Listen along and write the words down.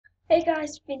Hey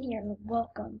guys, Finn here, and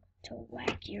welcome to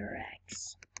Whack Your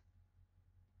X.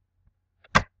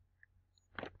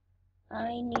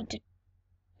 I need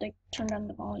to turn down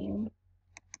the volume.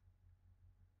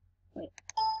 Wait.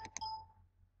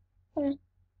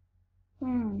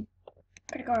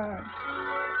 Credit card.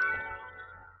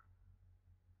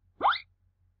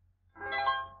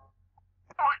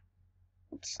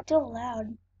 It's still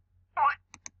loud.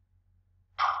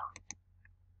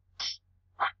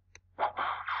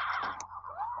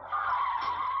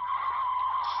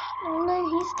 Oh no,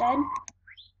 he's dead.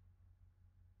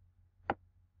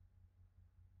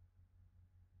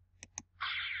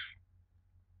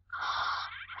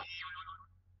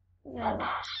 Yeah.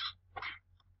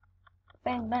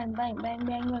 Bang, bang, bang, bang,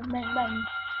 bang, bang, bang, bang.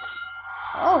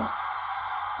 Oh,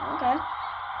 okay.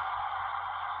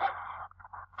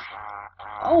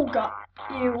 Oh god,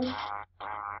 ew.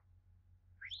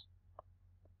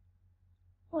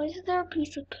 Why is there a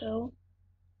piece of poo?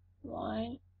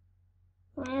 Why?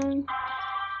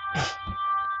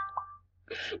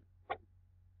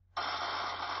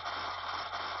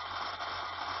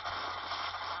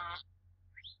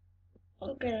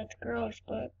 Okay, that's gross,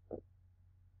 but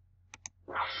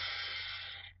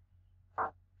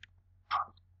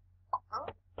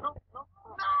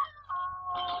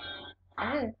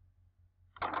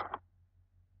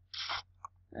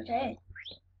okay.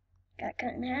 Got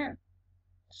cut in half.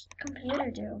 What's the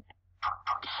computer do?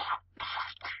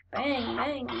 Bang,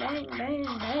 bang, bang, bang,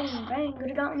 bang, bang. Could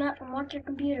have gotten that from Watch Your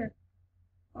Computer.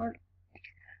 Or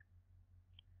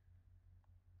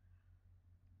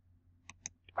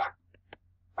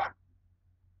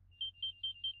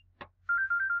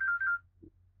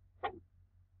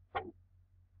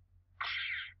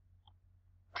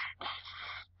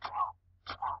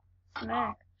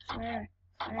smack, smack,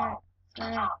 smack,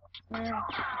 smack, smack.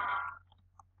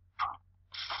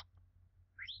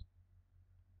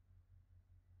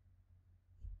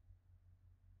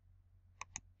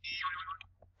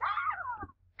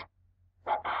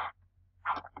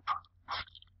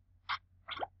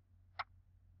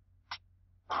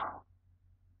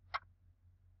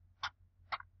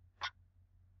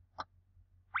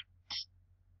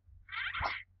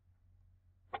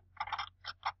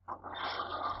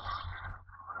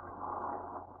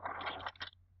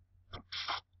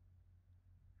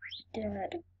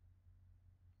 Dead.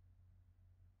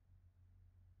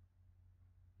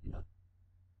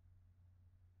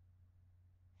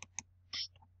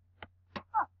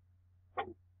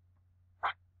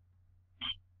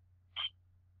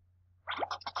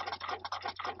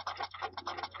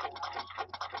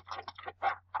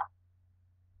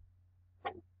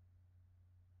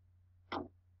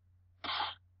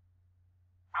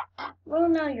 Well,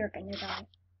 now you're gonna die.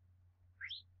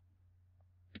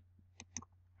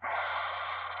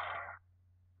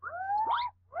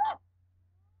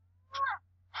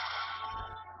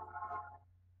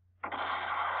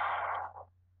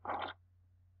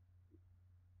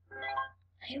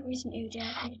 I always knew Dad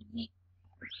hated me.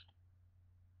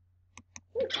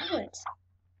 Ooh, tablets.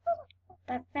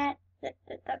 That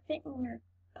fit in your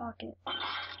pocket.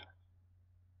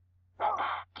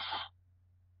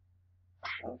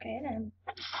 Okay then.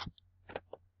 I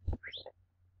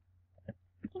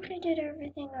think I did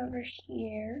everything over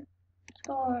here. Let's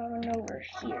go on over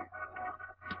here.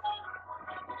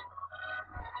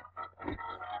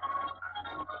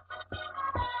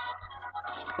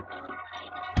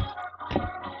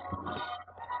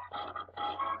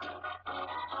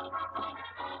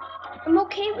 I'm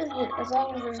okay with it as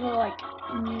long as there's no like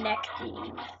neck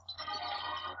thieves.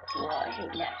 Well, I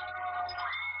hate neck.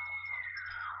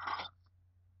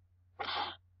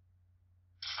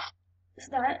 Is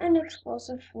that an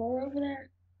explosive floor over there?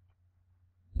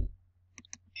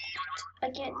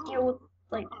 I can't deal with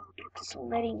like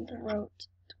slitting throat.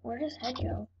 Where does head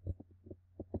go?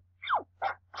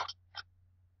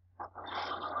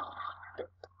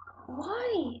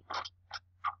 Why?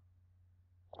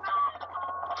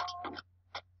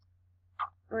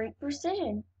 Great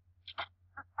precision.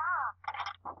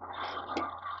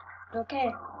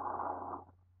 Okay.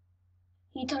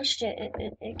 He touched it.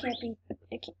 It can't be.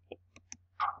 It can't.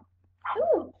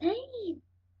 Ooh, hey!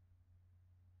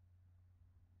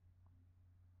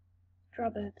 Draw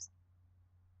boobs.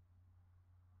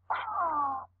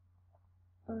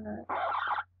 Oh no.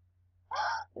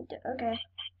 Okay.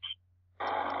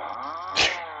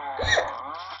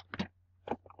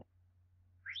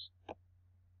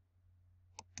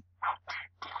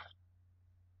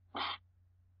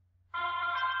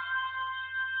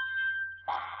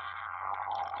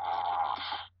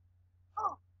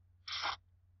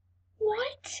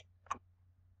 What?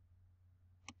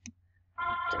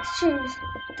 Shoes.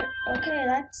 Okay,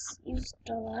 that's used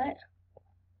a lot.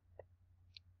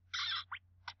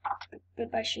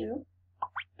 Goodbye, shoe.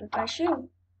 Goodbye, shoe.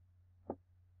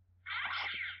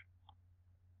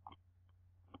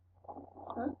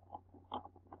 Huh?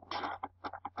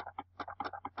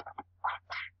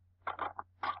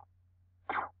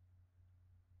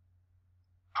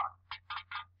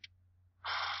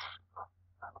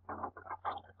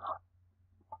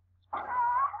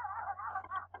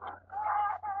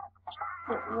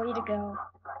 Way to go.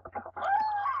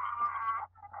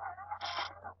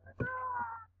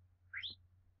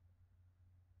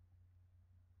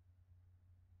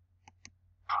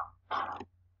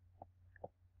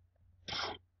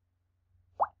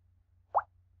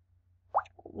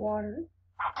 Water.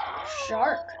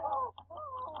 Shark.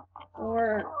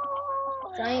 Or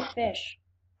giant fish.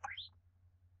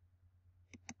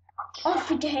 Off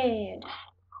he did.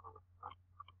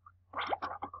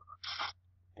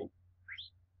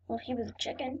 Well, he was a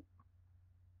chicken.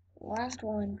 Last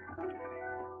one.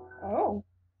 Oh.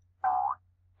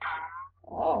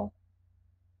 Oh.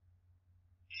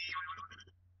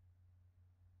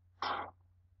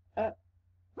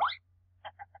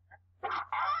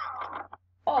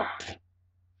 Oh.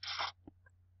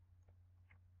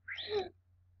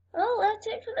 Well, that's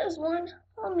it for this one.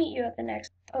 I'll meet you at the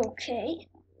next. Okay.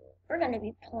 We're gonna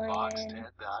be playing.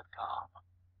 Box10.com.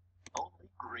 Only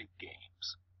great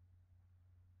games.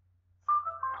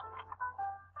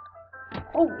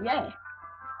 Oh, yay.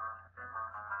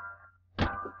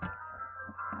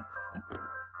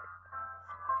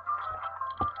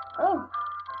 Oh.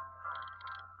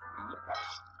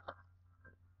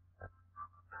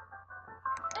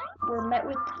 We're met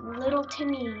with little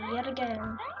Timmy yet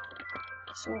again.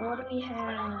 So what do we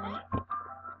have?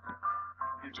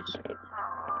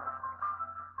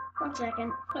 One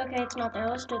second. Okay, it's not there.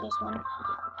 Let's do this one.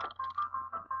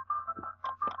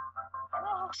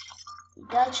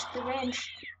 Dutch the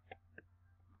wrench.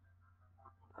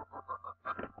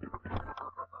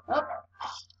 Oh,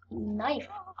 knife.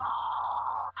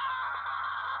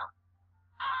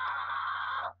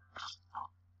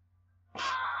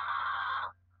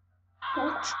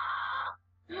 What?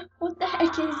 What the heck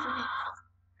is this?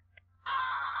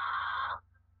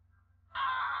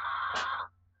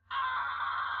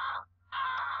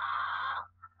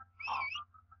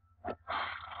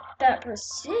 That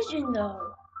precision,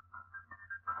 though.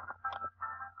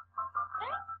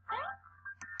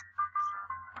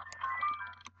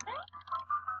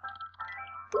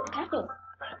 Ooh, careful.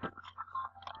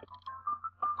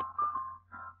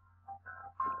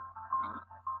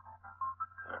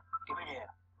 Give it here.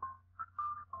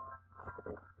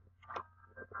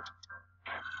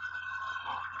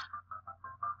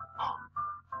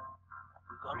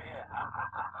 Got it here.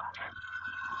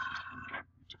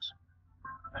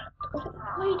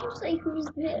 Why did you say who's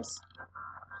this?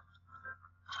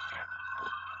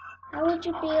 How would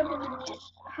you be able to?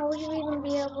 How would you even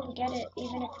be able to get it,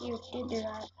 even if you did do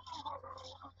that?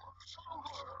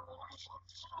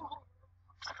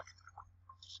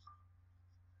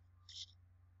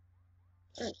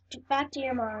 Back to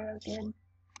your Mario, kid.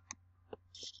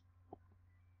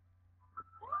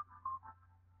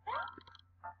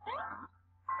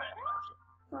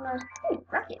 Oh no! Ooh,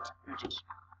 rocket.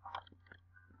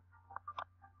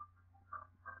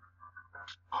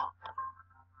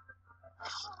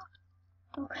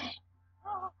 Okay.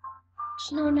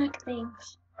 Snow neck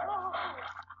things.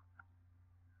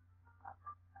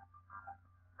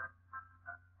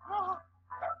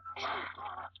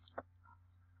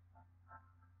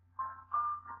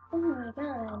 Oh my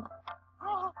god.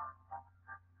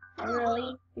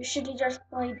 Really? You should have just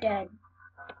played dead.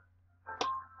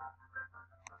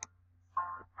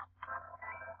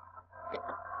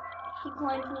 He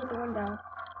climbed through the window.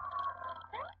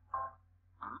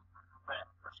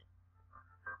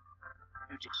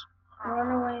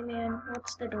 Run away, man.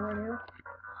 What's the door do?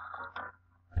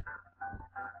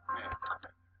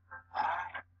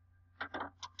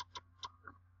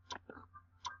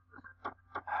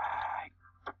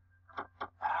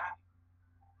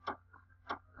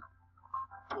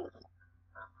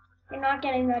 You're not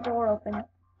getting that door open.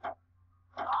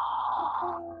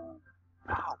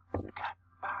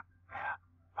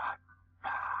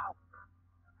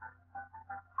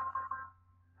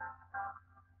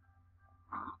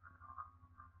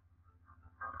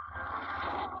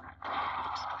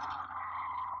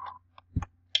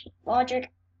 Logic.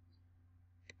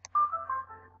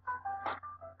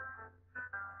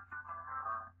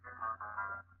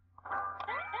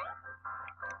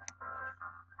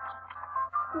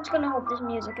 I'm just gonna hope this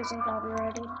music isn't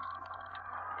copyrighted.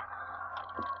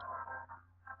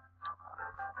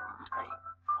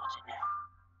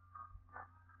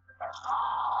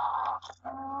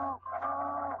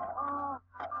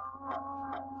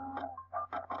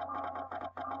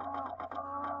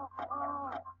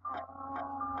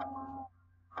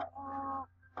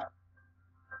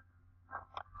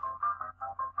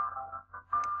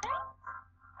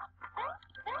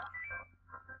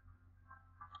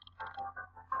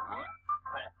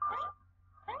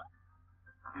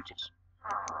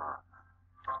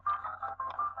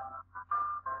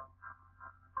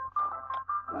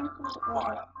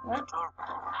 What?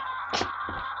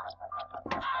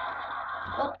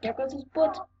 Oh, there goes his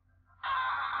foot.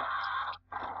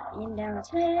 In down his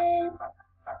head.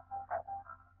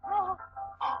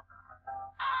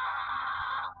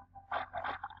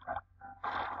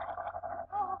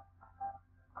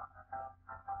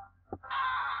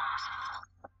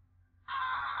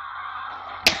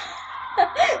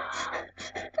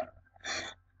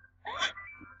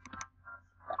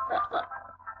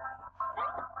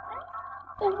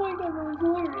 Oh my god, that was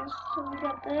glorious. So we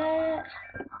got that,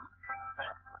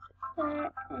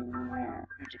 and that.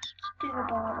 Just do the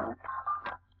bottle.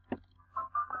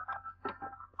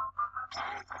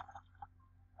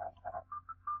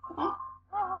 Oh!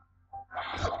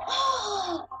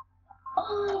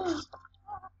 Oh!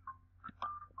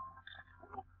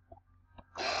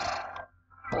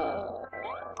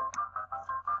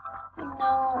 No,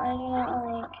 I do not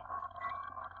like.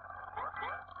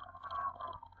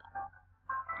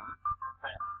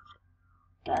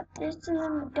 Got this and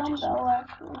then the dumbbell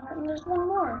actually, and there's one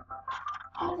more.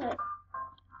 What is it?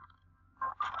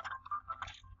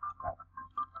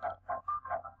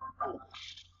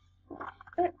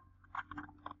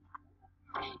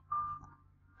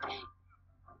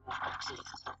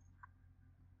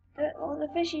 Oh, the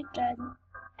fishy's dead.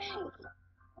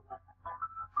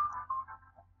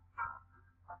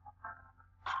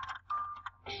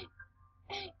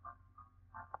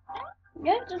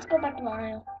 Yeah, just go back to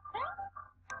Mario.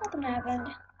 Nothing happened.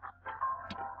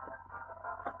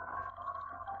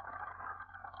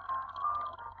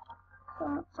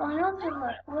 So I know there's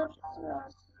like, what's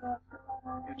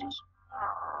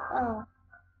oh,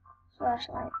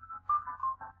 flashlight.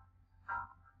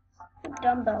 The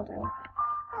dumbbell do.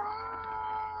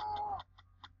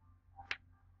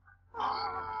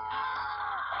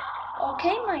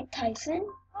 Okay, Mike Tyson.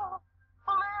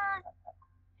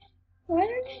 Why are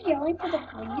you yelling for the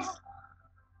police?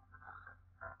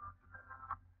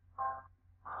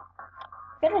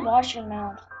 Better wash your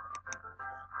mouth.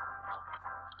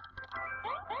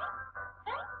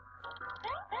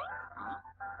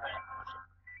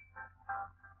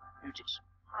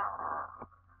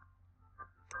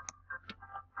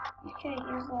 Okay,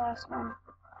 here's the last one.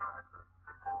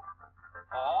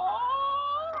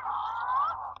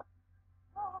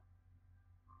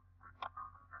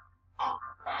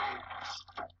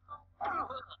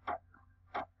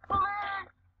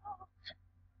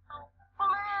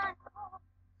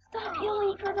 Stop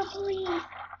yelling for the police!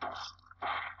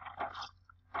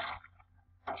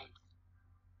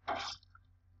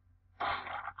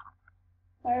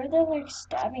 Why are there like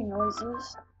stabbing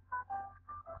noises?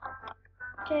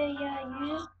 Okay, yeah,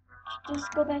 you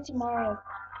just go back to Mario.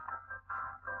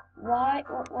 Why?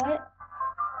 What?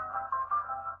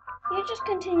 You just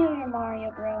continue your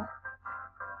Mario, bro.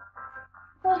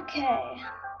 Okay.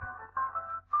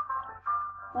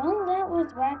 Well, that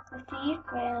was Whack the Thief,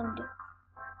 and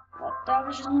what? That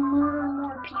was just Murder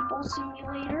More People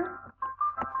Simulator.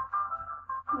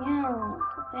 Yeah.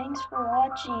 Thanks for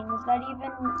watching. Is that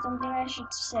even something I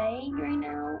should say right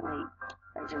now? Like,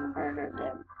 I just murdered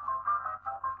them.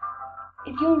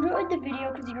 If you enjoyed the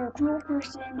video because you're a cool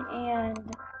person,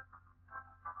 and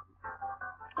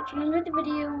if you enjoyed the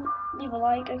video, leave a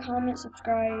like, a comment,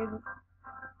 subscribe.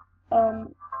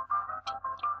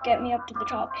 Get me up to the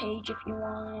top page if you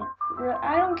want.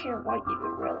 I don't care what you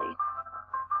do, really.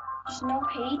 Just no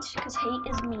hate, because hate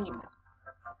is mean.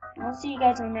 And I'll see you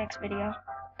guys in the next video.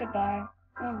 Goodbye.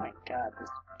 Oh my god, this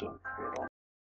game's brutal.